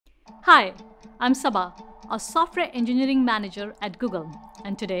Hi, I'm Saba, a software engineering manager at Google,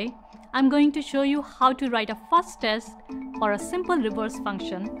 and today I'm going to show you how to write a Fuzz test for a simple reverse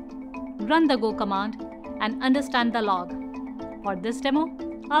function, run the go command, and understand the log. For this demo,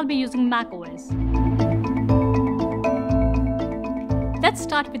 I'll be using macOS. Let's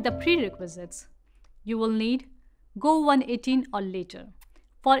start with the prerequisites. You will need Go 1.18 or later.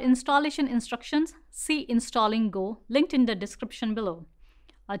 For installation instructions, see Installing Go linked in the description below.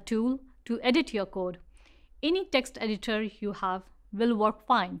 A tool to edit your code. Any text editor you have will work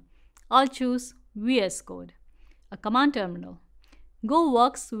fine. I'll choose VS Code. A command terminal. Go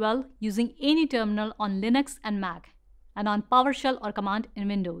works well using any terminal on Linux and Mac, and on PowerShell or command in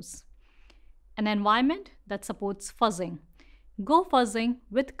Windows. An environment that supports fuzzing. Go fuzzing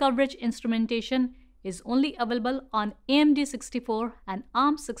with coverage instrumentation is only available on AMD 64 and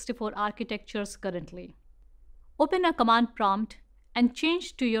ARM 64 architectures currently. Open a command prompt and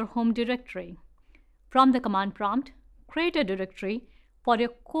change to your home directory. From the command prompt, create a directory for your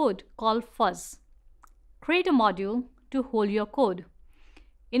code called Fuzz. Create a module to hold your code.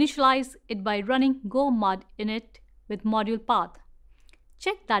 Initialize it by running go mod init with module path.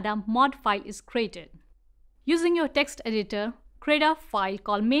 Check that a mod file is created. Using your text editor, create a file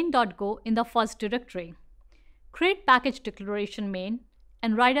called main.go in the Fuzz directory. Create package declaration main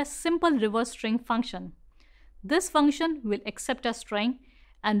and write a simple reverse string function. This function will accept a string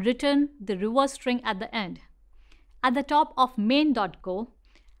and return the reverse string at the end. At the top of main.go,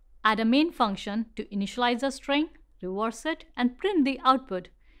 add a main function to initialize a string, reverse it, and print the output,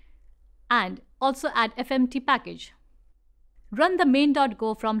 and also add fmt package. Run the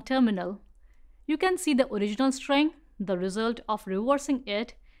main.go from terminal. You can see the original string, the result of reversing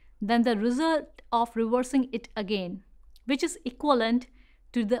it, then the result of reversing it again, which is equivalent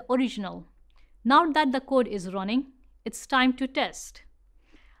to the original. Now that the code is running, it's time to test.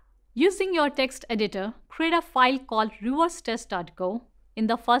 Using your text editor, create a file called reversetest.go in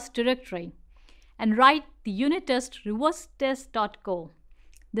the Fuzz directory and write the unit test reversetest.go.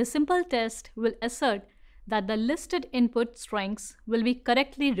 The simple test will assert that the listed input strings will be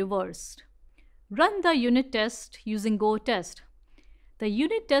correctly reversed. Run the unit test using go test. The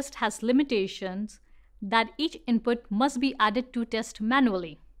unit test has limitations that each input must be added to test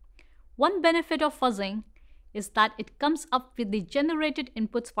manually. One benefit of fuzzing is that it comes up with the generated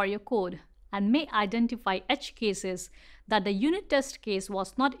inputs for your code and may identify edge cases that the unit test case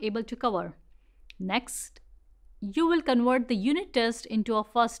was not able to cover. Next, you will convert the unit test into a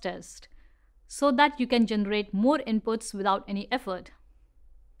Fuzz test so that you can generate more inputs without any effort.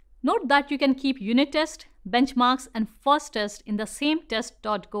 Note that you can keep unit test, benchmarks, and Fuzz test in the same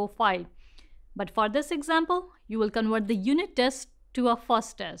test.go file. But for this example, you will convert the unit test to a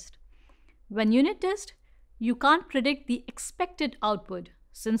Fuzz test. When unit test, you can't predict the expected output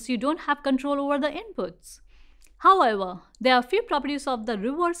since you don't have control over the inputs. However, there are a few properties of the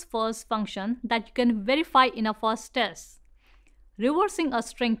reverse Fuzz function that you can verify in a Fuzz test. Reversing a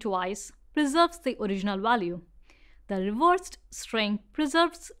string twice preserves the original value. The reversed string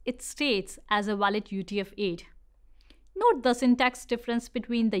preserves its states as a valid UTF-8. Note the syntax difference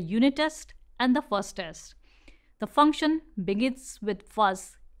between the unit test and the Fuzz test. The function begins with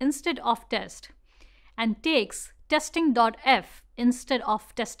Fuzz instead of test and takes testing.f instead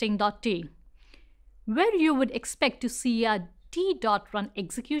of testing.t. Where you would expect to see a t.run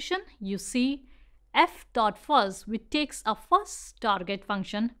execution, you see f.fuzz, which takes a Fuzz target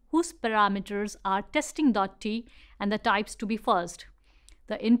function whose parameters are testing.t and the types to be fuzzed.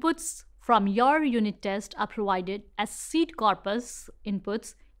 The inputs from your unit test are provided as seed corpus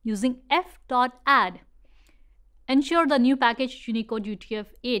inputs using f.add. Ensure the new package Unicode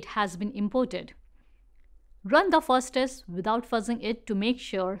UTF-8 has been imported. Run the Fuzz test without fuzzing it to make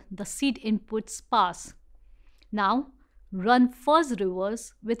sure the seed inputs pass. Now, run Fuzz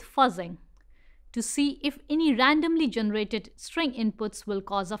reverse with fuzzing to see if any randomly generated string inputs will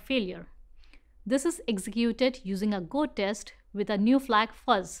cause a failure. This is executed using a go test with a new flag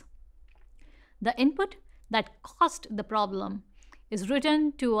Fuzz. The input that caused the problem is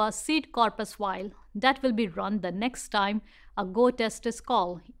written to a seed corpus file that will be run the next time a go test is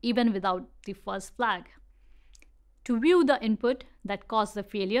called, even without the Fuzz flag. To view the input that caused the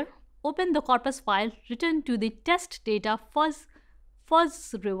failure, open the corpus file written to the test data Fuzz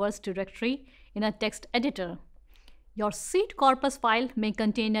reverse directory in a text editor. Your seed corpus file may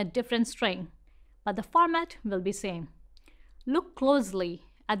contain a different string, but the format will be same. Look closely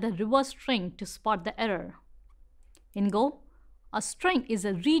at the reverse string to spot the error. In Go, a string is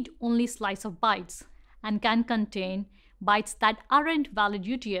a read-only slice of bytes and can contain bytes that aren't valid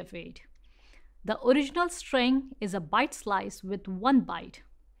UTF-8. The original string is a byte slice with 1 byte.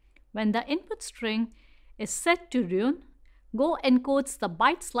 When the input string is set to run, Go encodes the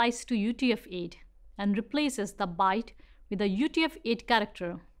byte slice to UTF-8 and replaces the byte with a UTF-8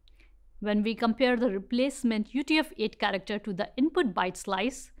 character. When we compare the replacement UTF-8 character to the input byte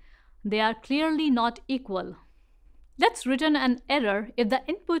slice, they are clearly not equal. Let's return an error if the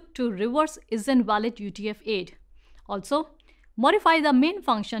input to reverse isn't valid UTF-8. Also, modify the main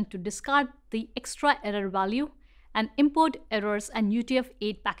function to discard the extra error value and import errors and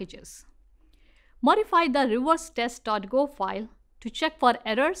UTF-8 packages. Modify the reverse test.go file to check for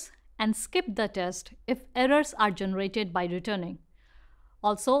errors and skip the test if errors are generated by returning.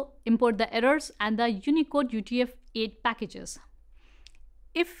 Also, import the errors and the Unicode UTF-8 packages.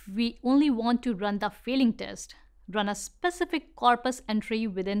 If we only want to run the failing test, run a specific corpus entry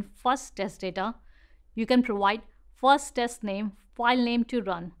within Fuzz test data. You can provide Fuzz test name, file name to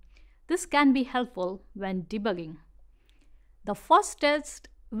run. This can be helpful when debugging. The Fuzz test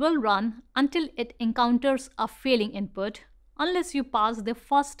will run until it encounters a failing input unless you pass the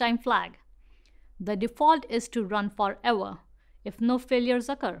first time flag. The default is to run forever if no failures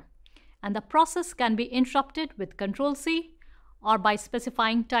occur, and the process can be interrupted with Ctrl+C or by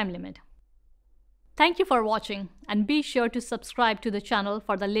specifying time limit. Thank you for watching, and be sure to subscribe to the channel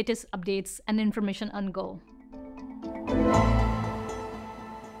for the latest updates and information on Go.